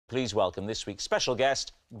Please welcome this week's special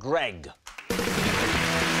guest, Greg.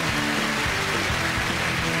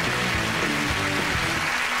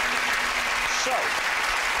 So,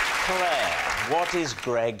 Claire, what is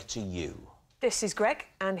Greg to you? This is Greg,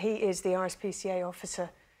 and he is the RSPCA officer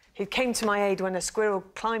who came to my aid when a squirrel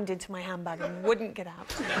climbed into my handbag and wouldn't get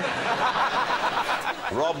out.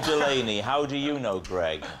 Rob Delaney, how do you know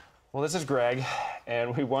Greg? Well, this is Greg,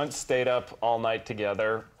 and we once stayed up all night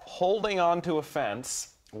together, holding on to a fence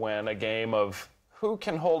when a game of who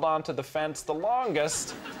can hold on to the fence the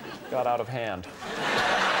longest got out of hand.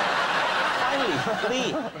 Finally,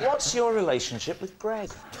 Lee, what's your relationship with Greg?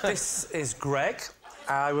 This is Greg.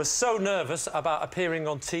 I was so nervous about appearing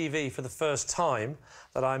on TV for the first time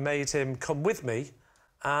that I made him come with me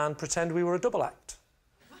and pretend we were a double act.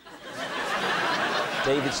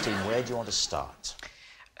 David's team, where do you want to start?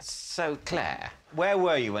 So, Claire, where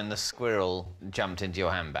were you when the squirrel jumped into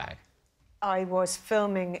your handbag? I was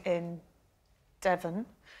filming in Devon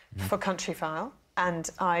for Country File, and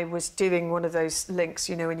I was doing one of those links,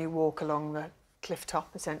 you know, when you walk along the cliff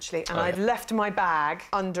top, essentially, and I'd left my bag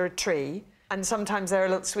under a tree, and sometimes there are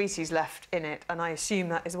little sweeties left in it, and I assume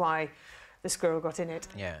that is why the squirrel got in it.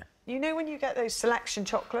 Yeah. You know when you get those selection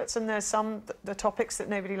chocolates and there's some, the topics that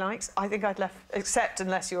nobody likes? I think I'd left, except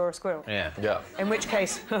unless you're a squirrel. Yeah. In which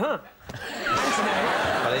case, Well,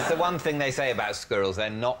 it's the one thing they say about squirrels,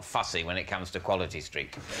 they're not fussy when it comes to Quality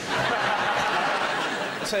Street.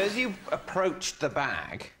 So as you approached the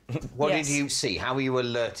bag, what did you see? How were you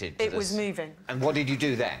alerted to It was moving. And what did you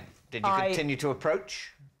do then? Did you continue to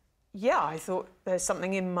approach? Yeah, I thought there's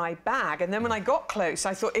something in my bag, and then when I got close,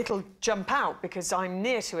 I thought it'll jump out because I'm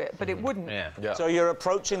near to it, but it wouldn't. Yeah. So you're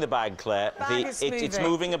approaching the bag, Claire. It's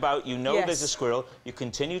moving about. You know there's a squirrel. You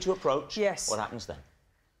continue to approach. Yes. What happens then?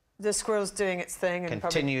 The squirrel's doing its thing and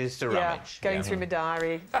Continues to rummage. Going through my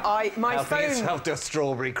diary. My Helping phone. yourself to a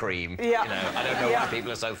strawberry cream. Yeah. You know, I don't know why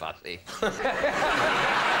people are so fussy.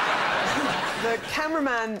 The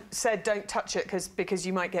cameraman said, "Don't touch it because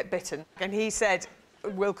you might get bitten," and he said,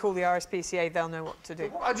 "We'll call the RSPCA, they'll know what to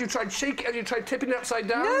do." Had you tried shaking? Had you tried tipping it upside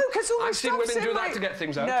down? No, because all I've seen women do that to get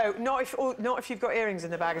things out. No, not if you've got earrings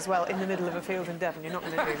in the bag as well, in the middle of a field in Devon. You're not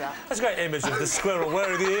going to do that. That's a great image of the squirrel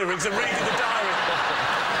wearing the earrings and reading the diary.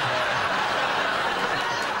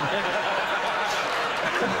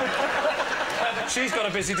 She's got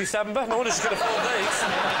a busy December. No wonder she's got 4 dates.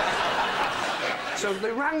 So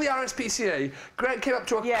they rang the RSPCA. Greg came up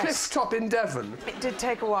to a cliff top in Devon. It did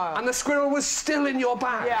take a while. And the squirrel was still in your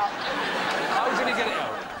bag. Yeah. How did he get it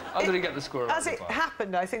out? How did he get the squirrel out? As it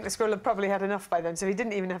happened, I think the squirrel had probably had enough by then, so he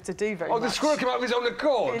didn't even have to do very much. Oh, the squirrel came out of his own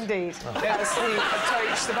accord? Indeed. Yes, he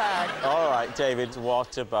approached the bag. All right, David,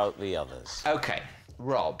 what about the others? OK,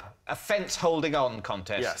 Rob, a fence-holding-on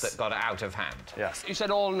contest that got out of hand. Yes. You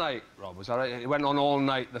said all night, Rob, was that right? It went on all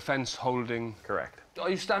night, the fence holding... Correct. Are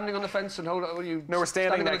you standing on the fence and holding... No, we're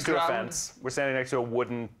standing next to a fence. We're standing next to a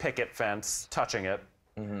wooden picket fence, touching it.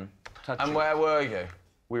 And where were you?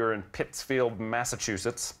 We were in Pittsfield,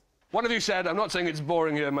 Massachusetts. One of you said, I'm not saying it's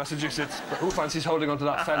boring here in Massachusetts, but who fancies holding onto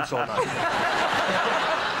that fence all night?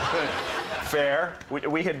 Fair.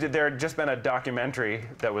 There had just been a documentary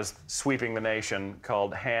that was sweeping the nation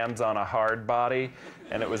called Hands on a Hard Body,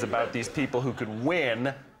 and it was about these people who could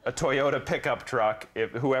win a Toyota pickup truck if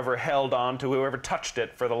whoever held on to whoever touched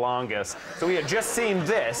it for the longest. So we had just seen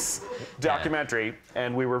this documentary,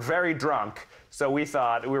 and we were very drunk. So we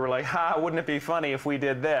thought, we were like, wouldn't it be funny if we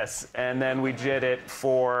did this? And then we did it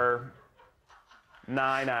for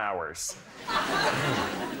 9 hours.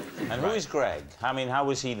 And who is Greg? I mean, how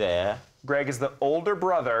was he there? Greg is the older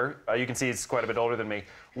brother. You can see he's quite a bit older than me.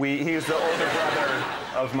 He was the older brother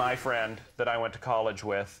of my friend that I went to college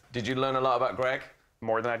with. Did you learn a lot about Greg?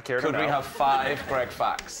 More than I'd care to know. Could we have 5 Greg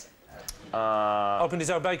facts? Opened his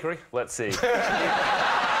own bakery. Let's see. That's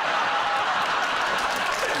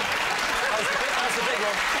the big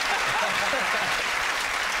one.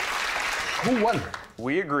 Who won?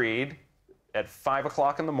 We agreed at 5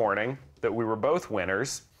 o'clock in the morning that we were both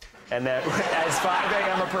winners, and that as 5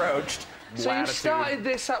 a.m. approached, So you started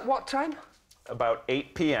this at what time? About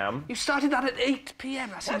 8 p.m. You started that at 8 p.m.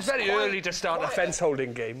 That seems very early to start a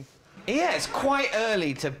fence-holding game. Yeah, it's quite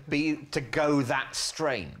early to go that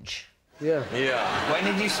strange. Yeah. Yeah. When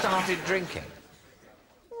did you started drinking?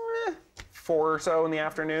 4 or so in the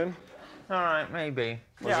afternoon. All right, maybe.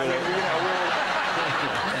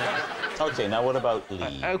 OK, now what about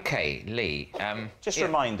Lee? OK, Lee. Just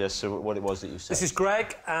remind us what it was that you said. This is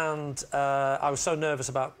Greg, and I was so nervous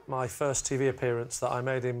about my first TV appearance that I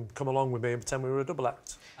made him come along with me and pretend we were a double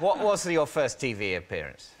act. What was your first TV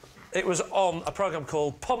appearance? It was on a programme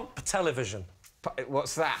called Pump Television.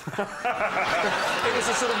 What's that? It was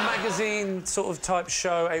a sort of magazine sort of type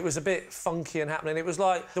show. It was a bit funky and happening. It was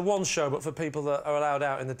like the One Show, but for people that are allowed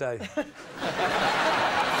out in the day.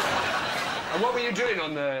 And what were you doing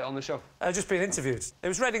on the show? Just being interviewed. It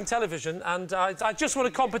was Reading Television, and I just won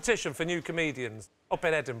a competition for new comedians up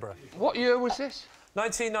in Edinburgh. What year was this?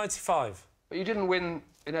 1995. But you didn't win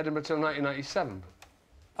in Edinburgh till 1997.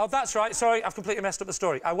 Oh, that's right. Sorry, I've completely messed up the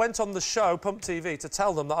story. I went on the show, Pump TV, to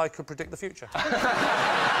tell them that I could predict the future.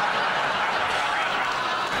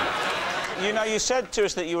 You know, you said to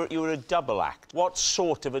us that you were a double act. What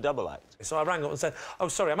sort of a double act? So I rang up and said, oh,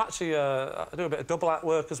 sorry, I'm actually... I do a bit of double act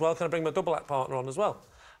work as well. Can I bring my double act partner on as well?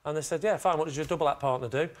 And they said, yeah, fine, what does your double act partner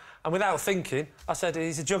do? And without thinking, I said,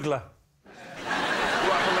 he's a juggler. What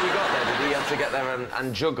happened when you got there? Did he have to get there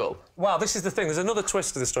and juggle? Well, this is the thing. There's another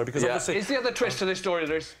twist to this story, because obviously... Is the other twist to this story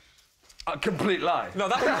there's a complete lie? No,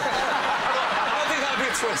 that... I don't think that would be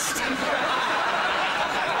a twist.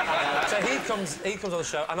 So he comes on the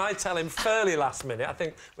show, and I tell him fairly last minute, I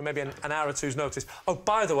think with maybe an hour or two's notice, oh,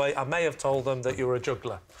 by the way, I may have told them that you were a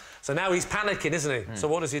juggler. So now he's panicking, isn't he? So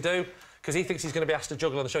what does he do? Because he thinks he's going to be asked to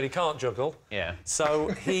juggle on the show, and he can't juggle. Yeah. So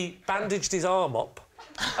he bandaged his arm up.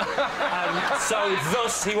 So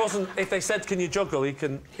thus he wasn't... If they said, can you juggle, he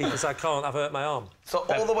can say, I can't, I've hurt my arm. So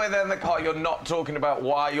all the way there in the car, you're not talking about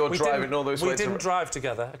why you're driving all those ways? We didn't drive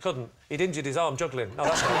together. I couldn't. He'd injured his arm juggling. No,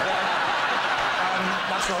 that's not...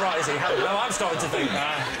 that's not right, is he? No, I'm starting to think.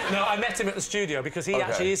 No, I met him at the studio because he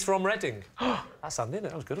actually is from Reading. That's handy, isn't it?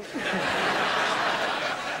 That was good.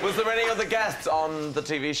 Was there any other guests on the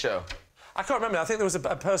TV show? I can't remember. I think there was a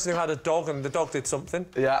person who had a dog and the dog did something.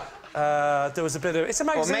 Yeah. There was a bit of... It's a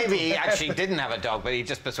magazine. Or maybe he actually didn't have a dog, but he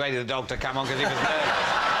just persuaded the dog to come on because he was nervous.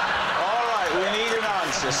 All right, we need an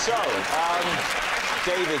answer. So,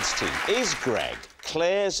 David's team. Is Greg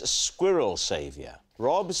Clare's squirrel saviour,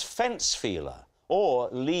 Rob's fence feeler, or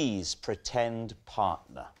Lee's pretend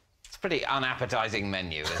partner? It's a pretty unappetising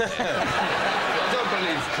menu, isn't it? I don't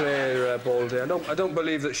believe Clare Baldy. I don't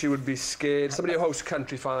believe that she would be scared. Somebody who hosts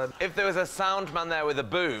Country Fire. If there was a sound man there with a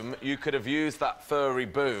boom, you could have used that furry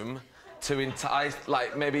boom to entice...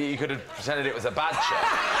 Like, maybe you could have pretended it was a badger.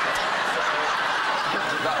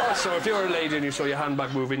 So if you were a lady and you saw your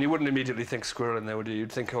handbag moving, you wouldn't immediately think squirrel in there, would you?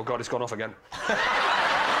 You'd think, oh, God, it's gone off again.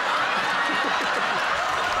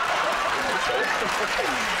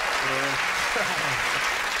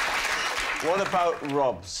 What about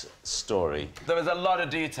Rob's story? There was a lot of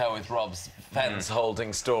detail with Rob's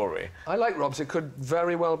fence-holding story. I like Rob's. It could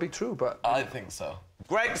very well be true, but... I think so.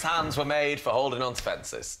 Greg's hands were made for holding on to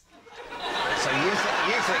fences. So you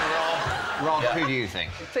think Rob, who do you think?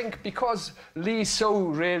 I think because Lee so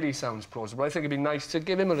rarely sounds plausible, I think it'd be nice to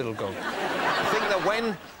give him a little go. I think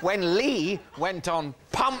that when Lee went on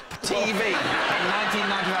Pump TV in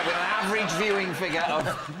 1995 with an average viewing figure of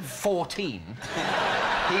 14,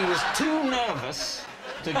 he was too nervous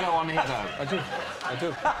to go on his own. I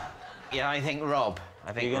do. Yeah, I think Rob.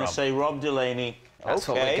 You're going to say Rob Delaney. That's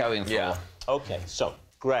what we're going for. Yeah. OK, so,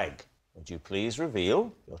 Greg, would you please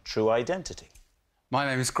reveal your true identity? My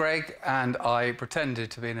name is Greg, and I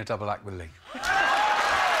pretended to be in a double act with Lee.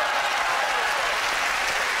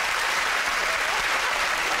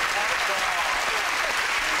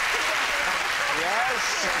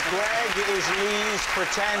 Greg is Lee's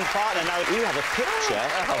pretend partner. Now, we have a picture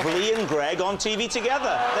of Lee and Greg on TV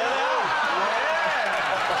together. There they are.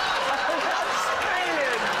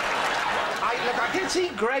 Look, I can see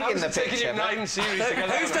Greg in the picture. Taking you 9 series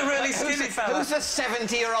together. Who's the really skinny fella? Who's the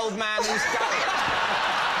 70-year-old man who's done it?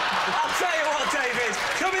 I'll tell you what, David.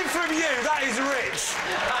 Coming from you, that is rich.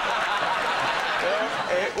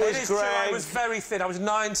 It was True, Greg. I was very thin. I was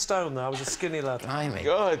 9 stone, though. I was a skinny lad. Blimey.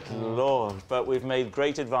 Good Lord. But we've made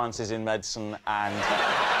great advances in medicine, and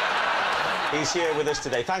he's here with us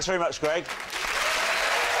today. Thanks very much, Greg.